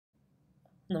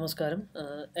നമസ്കാരം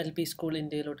L P school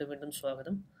ഇന്ത്യയിലോട്ട് വീണ്ടും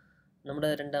സ്വാഗതം. നമ്മുടെ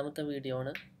രണ്ടാമത്തെ വീഡിയോ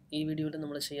ആണ്. ഈ വീഡിയോയിൽ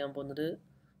നമ്മൾ ചെയ്യാൻ പോകുന്നത്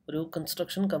ഒരു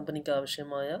കൺസ്ട്രക്ഷൻ കമ്പനിക്ക്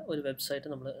ആവശ്യമായ ഒരു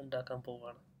വെബ്സൈറ്റ് നമ്മൾ ഉണ്ടാക്കാൻ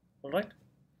പോവുകയാണ്. ഓൾറൈറ്റ്,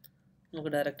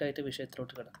 നമുക്ക് ഡയറക്റ്റായിട്ട്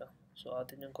വിഷയത്തിലോട്ട് കിടക്കാം. സോ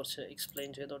ആദ്യം ഞാൻ കുറച്ച് എക്സ്പ്ലെയിൻ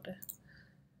ചെയ്തോട്ടെ.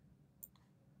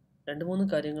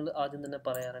 2-3 കാര്യങ്ങൾ ആദ്യം തന്നെ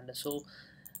പറയാറുണ്ട്. സോ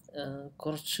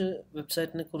കുറച്ച്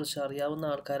വെബ്സൈറ്റിനെ കുറിച്ച് അറിയാവുന്ന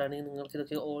ആൾക്കാരാണെങ്കിൽ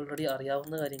നിങ്ങൾക്കിതൊക്കെ ഓൾറെഡി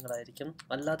അറിയാവുന്ന കാര്യങ്ങളായിരിക്കും.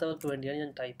 അല്ലാത്തവർക്ക് വേണ്ടിയാണ്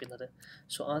ഞാൻ ടൈപ്പ് ചെയ്യുന്നത്.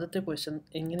 സോ ആദ്യത്തെ ക്വസ്റ്റ്യൻ,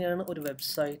 എങ്ങനെയാണ് ഒരു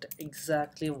വെബ്സൈറ്റ്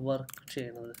എക്സാക്ട്ലി വർക്ക്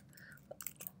ചെയ്യുന്നത്?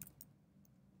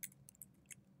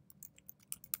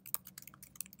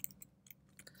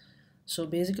 സോ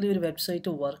ബേസിക്കലി ഒരു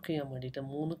വെബ്സൈറ്റ് വർക്ക് ചെയ്യാൻ വേണ്ടിയിട്ട്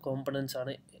 3 കോമ്പണൻസ്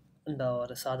ആണ്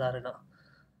ഉണ്ടാവാറ് സാധാരണ.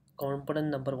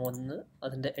 കോമ്പണൻറ്റ് നമ്പർ 1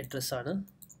 അതിൻ്റെ അഡ്രസ്സാണ്.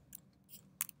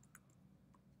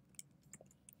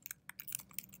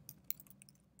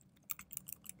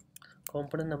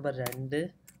 Component number 2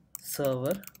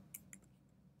 server,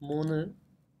 3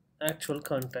 actual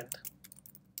content.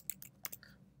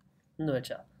 എന്ന്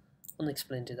വെച്ചാൽ ഒന്ന്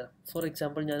എക്സ്പ്ലെയിൻ ചെയ്താൽ, ഫോർ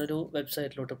എക്സാമ്പിൾ ഞാനൊരു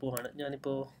വെബ്സൈറ്റിലോട്ട് പോവാണ്.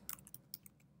 ഞാനിപ്പോൾ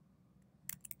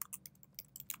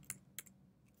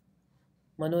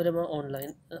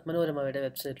മനോരമയുടെ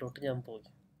വെബ്സൈറ്റിലോട്ട് ഞാൻ പോയി.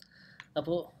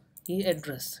 അപ്പോൾ ഈ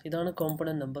അഡ്രസ്സ് ഇതാണ്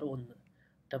കോമ്പണൻറ്റ് നമ്പർ 1,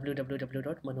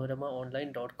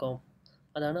 www.manoramaonline.com.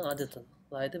 അതാണ് ആദ്യത്തത്,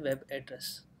 അതായത് വെബ്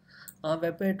അഡ്രസ്സ്. ആ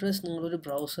വെബ് അഡ്രസ്സ് നിങ്ങളൊരു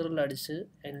ബ്രൗസറിൽ അടിച്ച്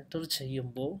എൻറ്റർ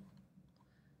ചെയ്യുമ്പോൾ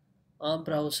ആ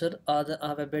ബ്രൗസർ ആ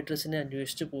വെബ് അഡ്രസ്സിനെ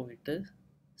അന്വേഷിച്ച് പോയിട്ട്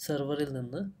സെർവറിൽ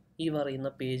നിന്ന് ഈ പറയുന്ന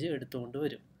പേജ് എടുത്തുകൊണ്ട്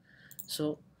വരും. സോ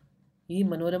ഈ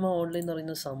മനോരമ ഓൺലൈൻ എന്ന്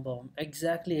പറയുന്ന സംഭവം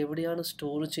എക്സാക്ട്ലി എവിടെയാണ്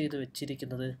സ്റ്റോർ ചെയ്ത്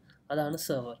വെച്ചിരിക്കുന്നത്, അതാണ്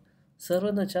സെർവർ. സെർവർ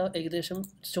എന്ന് വെച്ചാൽ ഏകദേശം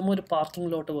ചുമ്മാ ഒരു പാർക്കിംഗ്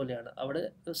ലോട്ട് പോലെയാണ്. അവിടെ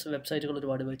വെബ്സൈറ്റുകൾ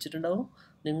ഒരുപാട് വെച്ചിട്ടുണ്ടാവും.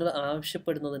 നിങ്ങൾ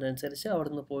ആവശ്യപ്പെടുന്നതിനനുസരിച്ച് അവിടെ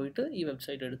നിന്ന് പോയിട്ട് ഈ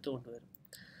വെബ്സൈറ്റ് എടുത്തുകൊണ്ട് വരും.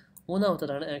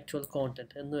 മൂന്നാമത്തതാണ് ആക്ച്വൽ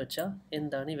കോണ്ടൻറ്റ്. എന്ന് വെച്ചാൽ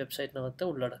എന്താണ് ഈ വെബ്സൈറ്റിനകത്തെ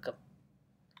ഉള്ളടക്കം.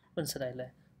 മനസ്സിലായില്ലേ?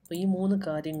 അപ്പോൾ ഈ 3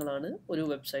 കാര്യങ്ങളാണ് ഒരു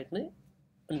വെബ്സൈറ്റിന്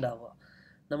ഉണ്ടാവുക.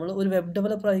 നമ്മൾ ഒരു വെബ്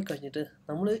ഡെവലപ്പറായി കഴിഞ്ഞിട്ട്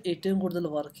നമ്മൾ ഏറ്റവും കൂടുതൽ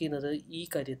വർക്ക് ചെയ്യുന്നത് ഈ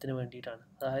കാര്യത്തിന് വേണ്ടിയിട്ടാണ്.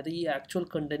 അതായത് ഈ ആക്ച്വൽ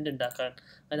കണ്ടൻറ്റ് ഉണ്ടാക്കാൻ,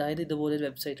 അതായത് ഇതുപോലെ ഒരു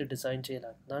വെബ്സൈറ്റ് ഡിസൈൻ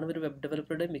ചെയ്യലാണ്. അതാണ് ഒരു വെബ്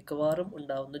ഡെവലപ്പറുടെ മിക്കവാറും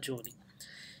ഉണ്ടാവുന്ന ജോലി.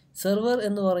 സെർവർ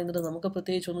എന്ന് പറയുന്നത് നമുക്ക്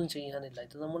പ്രത്യേകിച്ചൊന്നും ചെയ്യാനില്ല.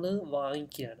 ഇത് നമ്മൾ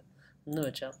വാങ്ങിക്കുകയാണ്. എന്ന്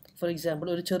വെച്ചാൽ ഫോർ എക്സാമ്പിൾ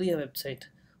ഒരു ചെറിയ വെബ്സൈറ്റ്,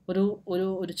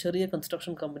 ഒരു ചെറിയ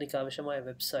കൺസ്ട്രക്ഷൻ കമ്പനിക്ക് ആവശ്യമായ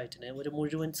വെബ്സൈറ്റിന് ഒരു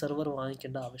മുഴുവൻ സെർവർ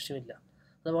വാങ്ങിക്കേണ്ട ആവശ്യമില്ല.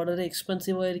 അത് വളരെ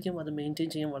എക്സ്പെൻസീവ് ആയിരിക്കും, അത് മെയിൻറ്റെയിൻ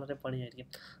ചെയ്യാൻ വളരെ പണിയായിരിക്കും.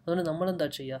 അതുകൊണ്ട് നമ്മളെന്താ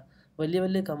ചെയ്യുക, വലിയ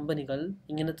വലിയ കമ്പനികൾ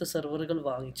ഇങ്ങനത്തെ സെർവറുകൾ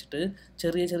വാങ്ങിച്ചിട്ട്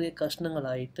ചെറിയ ചെറിയ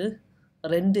കഷ്ണങ്ങളായിട്ട്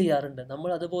റെൻറ്റ് ചെയ്യാറുണ്ട്. നമ്മൾ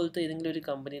അതുപോലത്തെ ഏതെങ്കിലും ഒരു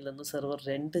കമ്പനിയിൽ നിന്ന് സെർവർ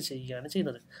റെൻറ്റ് ചെയ്യുകയാണ്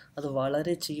ചെയ്യുന്നത്. അത്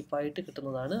വളരെ ചീപ്പായിട്ട്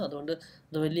കിട്ടുന്നതാണ്. അതുകൊണ്ട്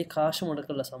അത് വലിയ കാശ്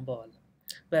മുടക്കുള്ള സംഭവമല്ല.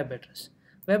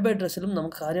 വെബ് അഡ്രസ്സിലും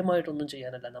നമുക്ക് കാര്യമായിട്ടൊന്നും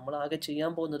ചെയ്യാനല്ല. നമ്മൾ ആകെ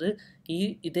ചെയ്യാൻ പോകുന്നത്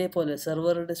ഇതേപോലെ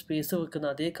സെർവറുടെ സ്പേസ് വെക്കുന്ന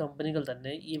അതേ കമ്പനികൾ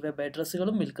തന്നെ ഈ വെബ്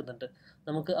അഡ്രസ്സുകളും വിൽക്കുന്നുണ്ട്.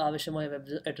 നമുക്ക് ആവശ്യമായ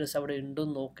വെബ് അഡ്രസ്സ് അവിടെ ഉണ്ടോ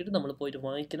എന്ന് നോക്കിയിട്ട് നമ്മൾ പോയിട്ട്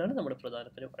വാങ്ങിക്കലാണ് നമ്മുടെ പ്രധാന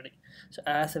പരിപാടി. So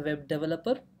as A web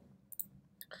developer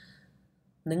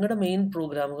നിങ്ങളുടെ മെയിൻ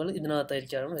പ്രോഗ്രാമുകൾ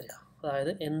ഇതിനകത്തായിരിക്കാണ് വരിക.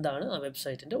 അതായത് എന്താണ് ആ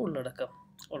വെബ്സൈറ്റിൻ്റെ ഉള്ളടക്കം.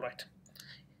 ഓൾറൈറ്റ്,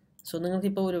 സോ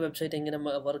നിങ്ങൾക്കിപ്പോൾ ഒരു വെബ്സൈറ്റ് എങ്ങനെ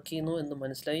വർക്ക് ചെയ്യുന്നു എന്ന്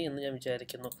മനസ്സിലായി എന്ന് ഞാൻ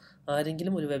വിചാരിക്കുന്നു.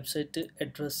 ആരെങ്കിലും ഒരു വെബ്സൈറ്റ്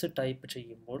അഡ്രസ്സ് ടൈപ്പ്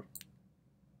ചെയ്യുമ്പോൾ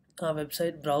ആ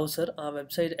വെബ്സൈറ്റ് ബ്രൗസർ ആ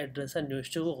വെബ്സൈറ്റ് അഡ്രസ്സ്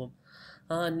അന്വേഷിച്ച് പോകും.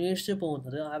 ആ അന്വേഷിച്ച്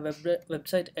പോകുന്നത് ആ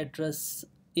വെബ്സൈറ്റ് അഡ്രസ്സ്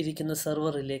ഇരിക്കുന്ന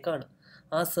സെർവറിലേക്കാണ്.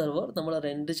 ആ സെർവർ നമ്മൾ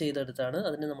റെൻറ്റ് ചെയ്തെടുത്താണ്,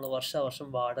 അതിന് നമ്മൾ വർഷാവർഷം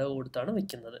വാടക കൊടുത്താണ്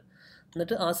വെക്കുന്നത്.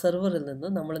 എന്നിട്ട് ആ സെർവറിൽ നിന്ന്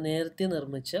നമ്മൾ നേരത്തെ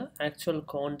നിർമ്മിച്ച ആക്ച്വൽ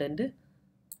കോണ്ടൻറ്റ്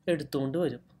എടുത്തുകൊണ്ട്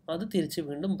വരും. അത് തിരിച്ച്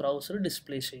വീണ്ടും ബ്രൗസർ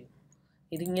ഡിസ്പ്ലേ ചെയ്യും.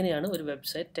 ഇതിങ്ങനെയാണ് ഒരു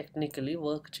വെബ്സൈറ്റ് ടെക്നിക്കലി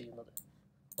വർക്ക് ചെയ്യുന്നത്.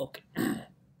 ഓക്കെ,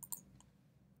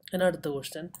 അടുത്ത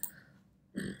ക്വസ്റ്റ്യൻ,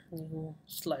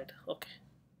 സ്ലൈഡ്. ഓക്കെ,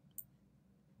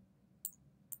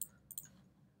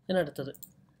 അടുത്തത്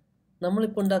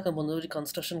നമ്മളിപ്പോൾ ഉണ്ടാക്കാൻ പോകുന്നത് ഒരു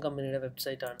കൺസ്ട്രക്ഷൻ കമ്പനിയുടെ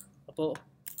വെബ്സൈറ്റ് ആണ്. അപ്പോൾ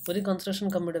ഒരു കൺസ്ട്രക്ഷൻ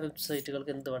കമ്പനിയുടെ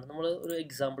വെബ്സൈറ്റുകൾക്ക് എന്ത് വേണം? നമ്മൾ ഒരു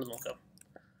എക്സാമ്പിൾ നോക്കാം.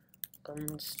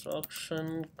 Construction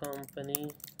company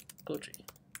Kochi,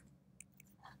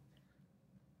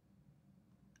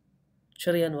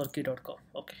 cherianworky.com.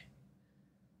 Okay,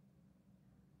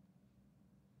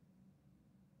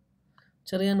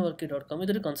 cherianworky.com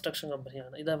ഇതൊരു കൺസ്ട്രക്ഷൻ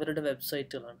കമ്പനിയാണ്. ഇത് അവരുടെ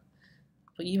വെബ്സൈറ്റുകളാണ്.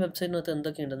 അപ്പോൾ ഈ വെബ്സൈറ്റിനകത്ത്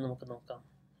എന്തൊക്കെയുണ്ടെന്ന് നമുക്ക് നോക്കാം.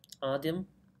 ആദ്യം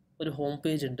ഒരു ഹോം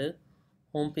പേജ് ഉണ്ട്.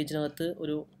 ഹോം പേജിനകത്ത്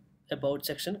ഒരു എബൌട്ട്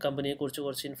സെക്ഷൻ, കമ്പനിയെക്കുറിച്ച്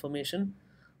കുറച്ച് ഇൻഫർമേഷൻ,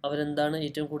 അവരെന്താണ്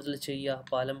ഏറ്റവും കൂടുതൽ ചെയ്യുക,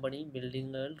 പാലം പണി,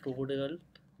 ബിൽഡിങ്ങുകൾ, റോഡുകൾ,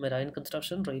 മെറൈൻ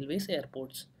കൺസ്ട്രക്ഷൻ, റെയിൽവേസ്,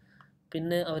 എയർപോർട്ട്സ്.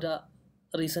 പിന്നെ അവർ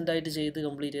റീസെൻ്റായിട്ട്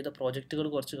കംപ്ലീറ്റ് ചെയ്ത പ്രോജക്റ്റുകൾ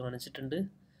കുറച്ച് കാണിച്ചിട്ടുണ്ട്.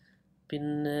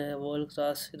 പിന്നെ വേൾഡ്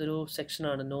ക്ലാസ്, ഇതൊരു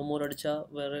സെക്ഷനാണ്. നോ മോർ അടിച്ചാൽ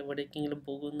വേറെ എവിടേക്കെങ്കിലും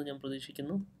പോകുമെന്ന് ഞാൻ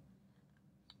പ്രതീക്ഷിക്കുന്നു.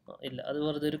 ഇല്ല, അത്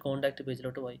വെറുതെ ഒരു കോൺടാക്റ്റ്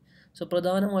പേജിലോട്ട് പോയി. സോ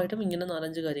പ്രധാനമായിട്ടും ഇങ്ങനെ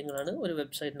 4-5 കാര്യങ്ങളാണ് ഒരു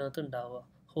വെബ്സൈറ്റിനകത്ത് ഉണ്ടാവുക.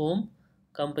 ഹോം,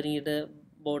 കമ്പനിയുടെ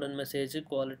board and message,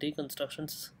 quality,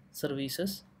 constructions,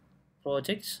 services,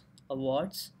 projects,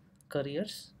 awards,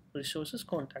 careers, resources,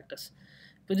 കോൺടാക്ടസ്.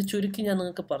 ഇപ്പോൾ ഇത് ചുരുക്കി ഞാൻ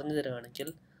നിങ്ങൾക്ക് പറഞ്ഞു തരികയാണെങ്കിൽ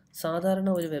സാധാരണ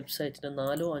ഒരു വെബ്സൈറ്റിന്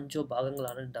 4-5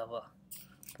 ഭാഗങ്ങളാണ് ഉണ്ടാവുക.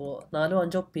 അപ്പോൾ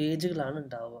 4-5 പേജുകളാണ്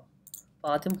ഉണ്ടാവുക. അപ്പോൾ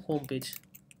ആദ്യം ഹോം പേജ്.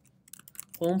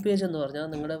 ഹോം പേജ് എന്ന് പറഞ്ഞാൽ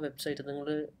നിങ്ങളുടെ വെബ്സൈറ്റ് നിങ്ങൾ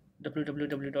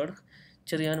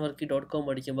www.cheriyanvarki.com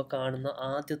അടിക്കുമ്പോൾ കാണുന്ന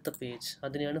ആദ്യത്തെ പേജ്,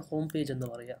 അതിനെയാണ് ഹോം പേജ് എന്ന്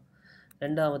പറയുക.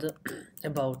 രണ്ടാമത്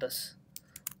എബൌട്ട് അസ്.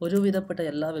 ഒരുവിധപ്പെട്ട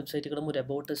എല്ലാ വെബ്സൈറ്റുകളും ഒരു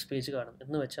എബൌട്ട് അസ് പേജ് കാണും.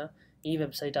 എന്ന് വെച്ചാൽ ഈ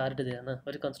വെബ്സൈറ്റ് ആരുടേതാണ്,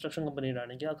 ഒരു കൺസ്ട്രക്ഷൻ കമ്പനിയുടെ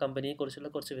ആണെങ്കിൽ ആ കമ്പനിയെക്കുറിച്ചുള്ള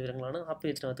കുറച്ച് വിവരങ്ങളാണ് ആ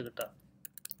പേജിനകത്ത് കിട്ടുക.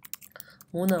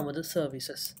 മൂന്നാമത്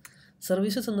സർവീസസ്.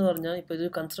 സർവീസസ് എന്ന് പറഞ്ഞാൽ ഇപ്പോൾ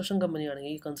ഇതൊരു കൺസ്ട്രക്ഷൻ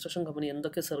കമ്പനിയാണെങ്കിൽ ഈ കൺസ്ട്രക്ഷൻ കമ്പനി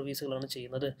എന്തൊക്കെ സർവീസുകളാണ്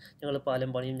ചെയ്യുന്നത്, ഞങ്ങൾ പാലം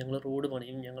പണിയും, ഞങ്ങൾ റോഡ്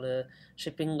പണിയും, ഞങ്ങൾ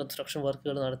ഷിപ്പിംഗ് കൺസ്ട്രക്ഷൻ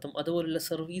വർക്കുകൾ നടത്തും, അതുപോലുള്ള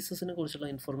സർവീസസിനെ കുറിച്ചുള്ള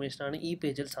ഇൻഫർമേഷനാണ് ഈ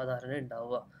പേജിൽ സാധാരണ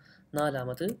ഉണ്ടാവുക.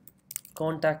 നാലാമത്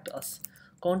കോൺടാക്ട് അസ്.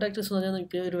 കോൺടാക്ട് അസ് എന്ന് പറഞ്ഞാൽ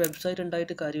ഇപ്പോൾ ഒരു വെബ്സൈറ്റ്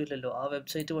ഉണ്ടായിട്ട് കാര്യമില്ലല്ലോ, ആ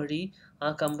വെബ്സൈറ്റ് വഴി ആ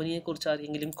കമ്പനിയെക്കുറിച്ച്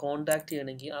ആരെങ്കിലും കോൺടാക്ട്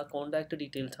ചെയ്യണമെങ്കിൽ ആ കോൺടാക്ട്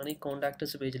ഡീറ്റെയിൽസാണ് ഈ കോൺടാക്ട്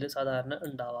അസ് പേജിൽ സാധാരണ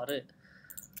ഉണ്ടാവാറ്.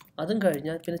 അതും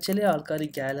കഴിഞ്ഞാൽ പിന്നെ ചില ആൾക്കാർ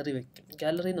ഗാലറി വയ്ക്കും.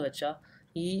 ഗാലറി എന്ന് വെച്ചാൽ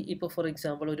ഇപ്പോൾ ഫോർ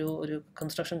എക്സാമ്പിൾ ഒരു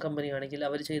കൺസ്ട്രക്ഷൻ കമ്പനി ആണെങ്കിൽ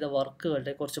അവർ ചെയ്ത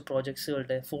വർക്കുകളുടെ കുറച്ച്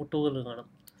പ്രോജക്ട്സുകളുടെ ഫോട്ടോകൾ കാണും.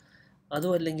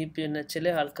 അതും അല്ലെങ്കിൽ പിന്നെ ചില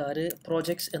ആൾക്കാർ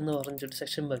പ്രോജക്ട്സ് എന്ന് പറഞ്ഞൊരു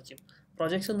സെക്ഷൻ വയ്ക്കും.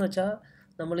 പ്രോജക്ട്സ് എന്ന് വെച്ചാൽ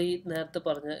നമ്മൾ ഈ നേരത്തെ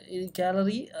പറഞ്ഞ ഈ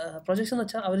ഗാലറി പ്രോജക്ട്സ് എന്ന്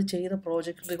വെച്ചാൽ അവർ ചെയ്ത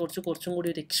പ്രോജക്റ്റിനെ കുറിച്ച് കുറച്ചും കൂടി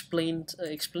ഒരു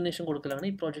എക്സ്പ്ലനേഷൻ കൊടുക്കലാണ്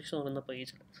ഈ പ്രോജക്ട്സ് എന്ന് പറയുന്ന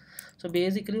പേജിൽ. സോ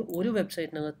ബേസിക്കലി ഒരു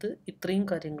വെബ്സൈറ്റിനകത്ത് ഇത്രയും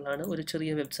കാര്യങ്ങളാണ് ഒരു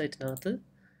ചെറിയ വെബ്സൈറ്റിനകത്ത്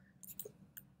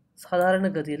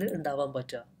സാധാരണഗതിയിൽ ഉണ്ടാവാൻ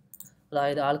പറ്റുക.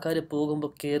 അതായത് ആൾക്കാർ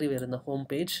പോകുമ്പോൾ കയറി വരുന്ന ഹോം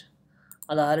പേജ്,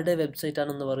 അതാരുടെ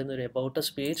വെബ്സൈറ്റാണെന്ന് പറയുന്ന ഒരു എബൌട്ട്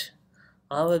അസ് പേജ്,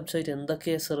 ആ വെബ്സൈറ്റ്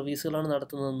എന്തൊക്കെ സർവീസുകളാണ്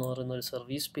നടത്തുന്നതെന്ന് പറയുന്ന ഒരു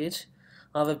സർവീസ് പേജ്,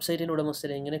 ആ വെബ്സൈറ്റിൻ്റെ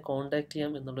ഉടമസ്ഥരെ എങ്ങനെ കോൺടാക്ട്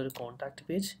ചെയ്യാം എന്നുള്ളൊരു കോൺടാക്ട്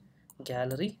പേജ്,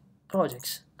 ഗാലറി,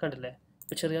 പ്രോജക്ട്സ്. കണ്ടില്ലേ?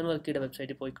 ഇപ്പോൾ ചെറിയാൻ വർക്കിയുടെ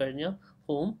വെബ്സൈറ്റിൽ പോയി കഴിഞ്ഞാൽ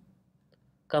ഹോം,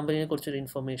 കമ്പനിയെ കുറിച്ചൊരു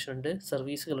ഇൻഫർമേഷൻ ഉണ്ട്,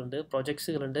 സർവീസുകളുണ്ട്,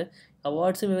 പ്രോജക്ട്സുകളുണ്ട്.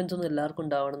 അവാർഡ്സും ഇവൻറ്റ്സ് ഒന്നും എല്ലാവർക്കും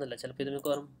ഉണ്ടാവണമെന്നില്ല. ചിലപ്പോൾ ഇത്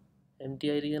മിക്കവാറും empty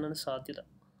ആയിരിക്കാനാണ് സാധ്യത.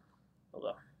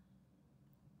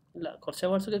 ഇല്ല, കുറച്ച്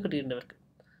അവാർഡ്സൊക്കെ കിട്ടിയിട്ടുണ്ട് അവർക്ക്.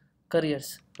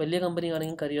 കരിയേഴ്സ്, വലിയ കമ്പനി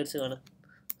ആണെങ്കിൽ കരിയേഴ്സ് കാണും.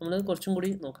 നമ്മൾ കുറച്ചും കൂടി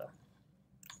നോക്കാം.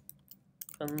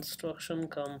 Construction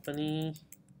company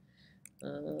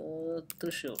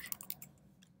Thrissur,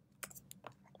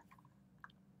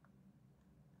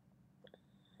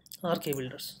 RK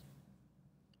builders.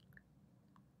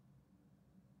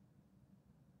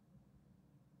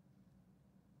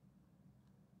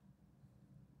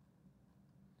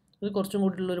 ഇത് കുറച്ചും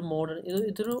കൂടിയുള്ളൊരു മോഡേൺ,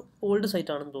 ഇതൊരു ഓൾഡ്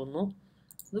സൈറ്റാണെന്ന് തോന്നുന്നു.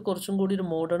 ഇത് കുറച്ചും കൂടി ഒരു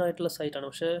മോഡേൺ ആയിട്ടുള്ള സൈറ്റാണ്.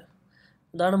 പക്ഷേ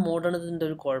ഇതാണ് മോഡേൺ ഇതിൻ്റെ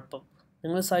ഒരു കുഴപ്പം.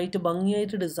 നിങ്ങൾ സൈറ്റ്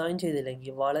ഭംഗിയായിട്ട് ഡിസൈൻ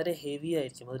ചെയ്തില്ലെങ്കിൽ വളരെ ഹെവി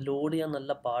ആയിരിക്കും, അത് ലോഡ് ചെയ്യാൻ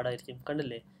നല്ല പാടായിരിക്കും.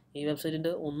 കണ്ടില്ലേ, ഈ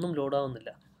വെബ്സൈറ്റിൻ്റെ ഒന്നും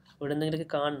ലോഡാവുന്നില്ല. ഇവിടെ എന്തെങ്കിലുമൊക്കെ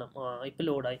കാണണം. ഇപ്പോൾ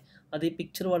ലോഡായി. അത് ഈ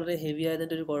പിക്ചർ വളരെ ഹെവി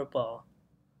ആയതിൻ്റെ ഒരു കുഴപ്പമാവാം.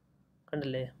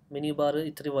 കണ്ടില്ലേ, മെനു ബാർ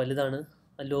ഇത്തിരി വലുതാണ്.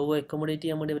 ആ ലോഗോ അക്കോമഡേറ്റ്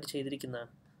ചെയ്യാൻ വേണ്ടി അവർ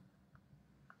ചെയ്തിരിക്കുന്നതാണ്.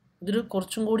 ഇതൊരു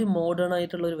കുറച്ചും കൂടി മോഡേൺ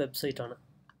ആയിട്ടുള്ള ഒരു വെബ്സൈറ്റാണ്.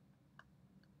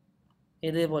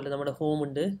 ഇതേപോലെ നമ്മുടെ ഹോം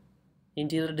ഉണ്ട്,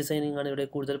 ഇൻറ്റീരിയർ ഡിസൈനിങ് ആണ് ഇവിടെ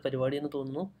കൂടുതൽ പരിപാടി എന്ന്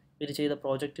തോന്നുന്നു. ഇവർ ചെയ്ത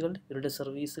പ്രോജക്റ്റുകൾ, ഇവരുടെ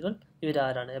സർവീസുകൾ,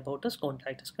 ഇവരാരാണ്, എബൌട്ട് അസ്,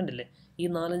 കോൺടാക്ട്സ്. കണ്ടില്ലേ, ഈ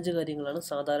 4-5 കാര്യങ്ങളാണ്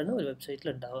സാധാരണ ഒരു വെബ്സൈറ്റിൽ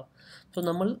ഉണ്ടാവുക. സോ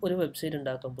നമ്മൾ ഒരു വെബ്സൈറ്റ്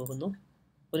ഉണ്ടാക്കാൻ പോകുന്നു,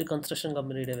 ഒരു കൺസ്ട്രക്ഷൻ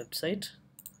കമ്പനിയുടെ വെബ്സൈറ്റ്.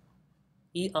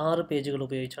 ഈ 6 പേജുകൾ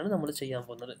ഉപയോഗിച്ചാണ് നമ്മൾ ചെയ്യാൻ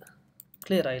പോകുന്നത്.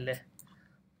 ക്ലിയർ ആയില്ലേ?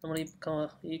 നമ്മൾ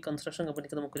ഈ കൺസ്ട്രക്ഷൻ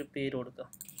കമ്പനിക്ക് നമുക്കൊരു പേര് കൊടുക്കാം.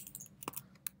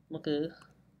 നമുക്ക്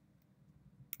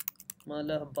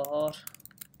മലബാർ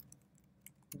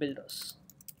ബിൽഡേഴ്സ്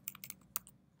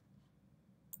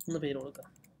എന്ന് പേര് കൊടുക്കാം.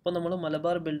 അപ്പോൾ നമ്മൾ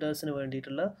മലബാർ ബിൽഡേഴ്സിന്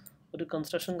വേണ്ടിയിട്ടുള്ള ഒരു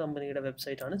കൺസ്ട്രക്ഷൻ കമ്പനിയുടെ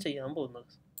വെബ്സൈറ്റാണ് ചെയ്യാൻ പോകുന്നത്.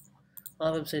 ആ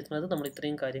വെബ്സൈറ്റിനകത്ത് നമ്മൾ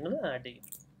ഇത്രയും കാര്യങ്ങൾ ആഡ് ചെയ്യും.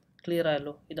 ക്ലിയർ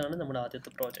ആയല്ലോ? ഇതാണ് നമ്മുടെ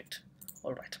ആദ്യത്തെ പ്രോജക്റ്റ്.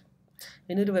 ഓൾറൈറ്റ്,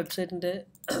 ഇനി ഒരു വെബ്സൈറ്റിൻ്റെ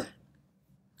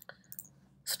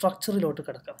സ്ട്രക്ചറിലോട്ട്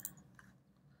കിടക്കാം.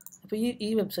 അപ്പോൾ ഈ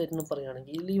വെബ്സൈറ്റിന്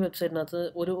പറയുകയാണെങ്കിൽ ഈ വെബ്സൈറ്റിനകത്ത്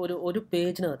ഒരു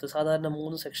പേജിനകത്ത് സാധാരണ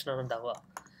 3 സെക്ഷനാണ് ഉണ്ടാവുക.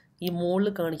 ഈ മുകളിൽ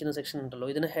കാണിക്കുന്ന സെക്ഷൻ ഉണ്ടല്ലോ,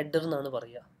 ഇതിന് ഹെഡർ എന്നാണ്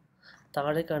പറയുക.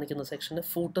 താഴെ കാണിക്കുന്ന സെക്ഷന്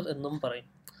ഫൂട്ടർ എന്നും പറയും.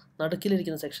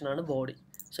 നടുക്കിലിരിക്കുന്ന സെക്ഷനാണ് ബോഡി.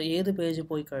 സോ ഏത് പേജ്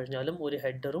പോയി കഴിഞ്ഞാലും ഒരു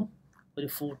ഹെഡറും ഒരു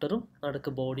ഫൂട്ടറും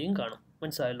നടുക്ക് ബോഡിയും കാണും.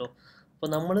 മനസ്സിലായല്ലോ? അപ്പോൾ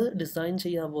നമ്മൾ ഡിസൈൻ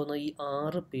ചെയ്യാൻ പോകുന്ന ഈ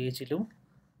 6 പേജിലും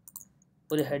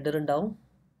ഒരു ഹെഡർ ഉണ്ടാവും,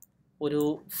 ഒരു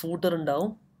ഫൂട്ടർ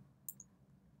ഉണ്ടാവും,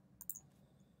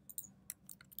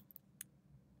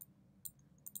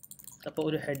 അപ്പോൾ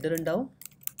ഒരു ഹെഡർ ഉണ്ടാവും,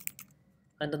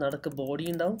 അതിൻ്റെ നടുക്ക് ബോഡി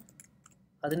ഉണ്ടാവും,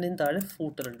 അതിൻ്റെയും താഴെ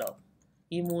ഫൂട്ടർ ഉണ്ടാവും.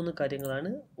 ഈ 3 കാര്യങ്ങളാണ്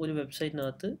ഒരു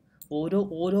വെബ്സൈറ്റിനകത്ത്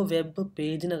ഓരോ വെബ്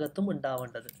പേജിനകത്തും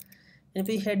ഉണ്ടാവേണ്ടത്.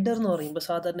 ഇനിയിപ്പോൾ ഈ ഹെഡർ എന്ന് പറയുമ്പോൾ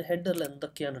സാധാരണ ഹെഡറിൽ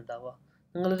എന്തൊക്കെയാണ് ഉണ്ടാവുക?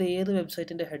 നിങ്ങളൊരു ഏത്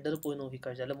വെബ്സൈറ്റിൻ്റെ ഹെഡർ പോയി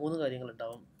നോക്കിക്കഴിഞ്ഞാൽ 3 കാര്യങ്ങൾ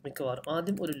ഉണ്ടാവും മിക്കവാറും.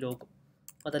 ആദ്യം ഒരു ലോഗോ,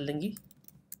 അതല്ലെങ്കിൽ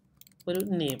ഒരു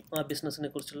നെയിം, ആ ബിസിനസ്സിനെ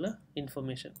കുറിച്ചുള്ള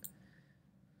ഇൻഫർമേഷൻ.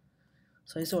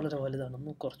 സൈസ് വളരെ വലുതാണ്,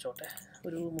 ഒന്ന് കുറച്ചോട്ടെ,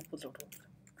 ഒരു 30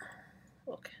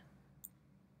 ഓക്കെ.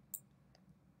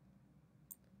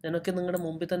 ഞാനൊക്കെ നിങ്ങളുടെ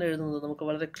മുമ്പിൽ തന്നെ എഴുതുന്നത് നമുക്ക്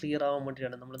വളരെ ക്ലിയർ ആവാൻ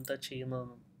വേണ്ടിയാണ് നമ്മൾ എന്താ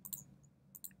ചെയ്യുന്നതെന്ന്.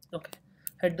 ഓക്കെ,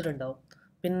 ഹെഡർ ഉണ്ടാവും.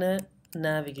 പിന്നെ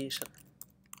നാവിഗേഷൻ,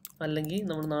 അല്ലെങ്കിൽ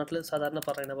നമ്മുടെ നാട്ടിൽ സാധാരണ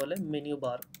പറയുന്ന പോലെ മെനു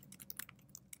ബാർ.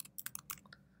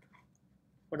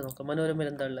 ഇവിടെ നോക്കാം, മനോരമയിൽ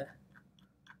എന്താ ഉള്ളത്?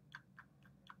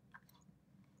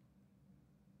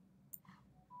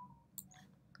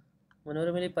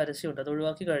 മനോരമയിൽ പരസ്യമുണ്ട്, അത്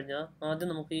ഒഴിവാക്കി കഴിഞ്ഞാൽ ആദ്യം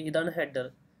നമുക്ക് ഇതാണ് ഹെഡർ,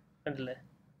 കണ്ടില്ലേ?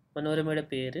 മനോരമയുടെ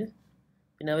പേര്.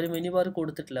 പിന്നെ അവർ മെനു ബാർ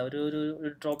കൊടുത്തിട്ടില്ല, ഒരു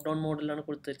ഡ്രോപ്പ് ഡൗൺ മോഡലാണ്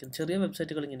കൊടുത്തിരിക്കുന്നത്. ചെറിയ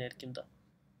വെബ്സൈറ്റുകൾ ഇങ്ങനെ ആയിരിക്കും. എന്താ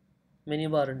മെനു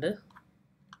ബാർ ഉണ്ട്,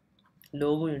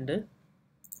 ലോഗോ ഉണ്ട്,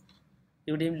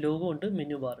 ഇവിടെയും ലോഗോ ഉണ്ട്,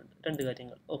 മെനു ബാർ ഉണ്ട്, 2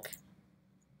 കാര്യങ്ങൾ. ഓക്കെ,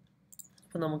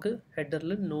 അപ്പോൾ നമുക്ക്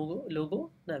ഹെഡറിൽ ലോഗോ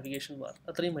നാവിഗേഷൻ ബാർ,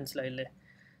 അത്രയും മനസ്സിലായില്ലേ?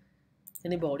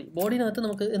 ഇനി ബോഡിനകത്ത്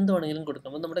നമുക്ക് എന്ത് വേണമെങ്കിലും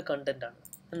കൊടുക്കാം. അത് നമ്മുടെ കണ്ടന്റ് ആണ്.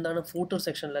 എന്താണ് ഫൂട്ടർ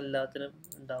സെക്ഷനിൽ എല്ലാത്തിനും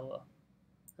ഉണ്ടാവുക?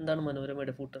 എന്താണ്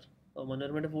മനോരമയുടെ ഫൂട്ടർ?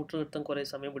 മനോരമയുടെ ഫൂട്ടർ കിട്ടാൻ കുറേ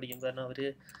സമയം പിടിക്കും, കാരണം അവർ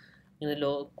ഇങ്ങനെ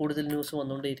കൂടുതൽ ന്യൂസ്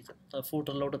വന്നുകൊണ്ടേയിരിക്കും.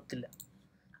 ഫൂട്ടറിലോട്ട് എത്തില്ല.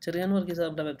 ചെറിയാൻ വർക്കി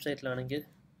സാറിൻ്റെ വെബ്സൈറ്റിലാണെങ്കിൽ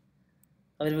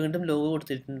അവർ വീണ്ടും ലോഗോ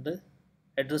കൊടുത്തിട്ടുണ്ട്,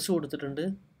 അഡ്രസ്സ് കൊടുത്തിട്ടുണ്ട്,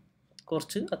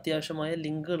 കുറച്ച് അത്യാവശ്യമായ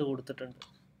ലിങ്കുകൾ കൊടുത്തിട്ടുണ്ട്.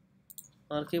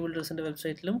 ആർക്കി ബിൽഡേഴ്സിൻ്റെ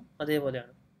വെബ്സൈറ്റിലും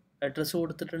അതേപോലെയാണ്, അഡ്രസ്സ്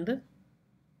കൊടുത്തിട്ടുണ്ട്,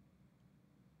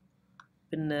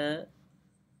 പിന്നെ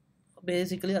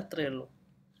ബേസിക്കലി അത്രയേ ഉള്ളൂ.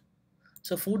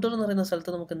 സോ ഫൂട്ടർ എന്ന് പറയുന്ന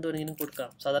സ്ഥലത്ത് നമുക്ക് എന്ത് വേണമെങ്കിലും കൊടുക്കാം.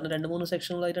 സാധാരണ 2-3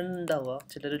 സെക്ഷനുകളായിട്ടാണ് ഉണ്ടാവുക.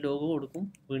 ചിലർ ലോഗോ കൊടുക്കും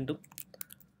വീണ്ടും,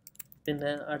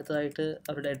 പിന്നെ അടുത്തതായിട്ട്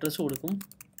അവരുടെ അഡ്രസ്സ് കൊടുക്കും,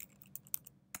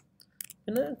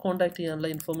 പിന്നെ കോൺടാക്ട് ചെയ്യാനുള്ള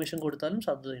ഇൻഫർമേഷൻ കൊടുത്താലും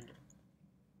സാധ്യതയുണ്ട്.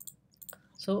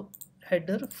 സോ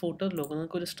ഹെഡർ, ഫൂട്ടർ, ലോഗോ,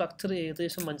 നിങ്ങൾക്കൊരു സ്ട്രക്ചർ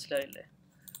ഏകദേശം മനസ്സിലായില്ലേ?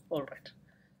 All right.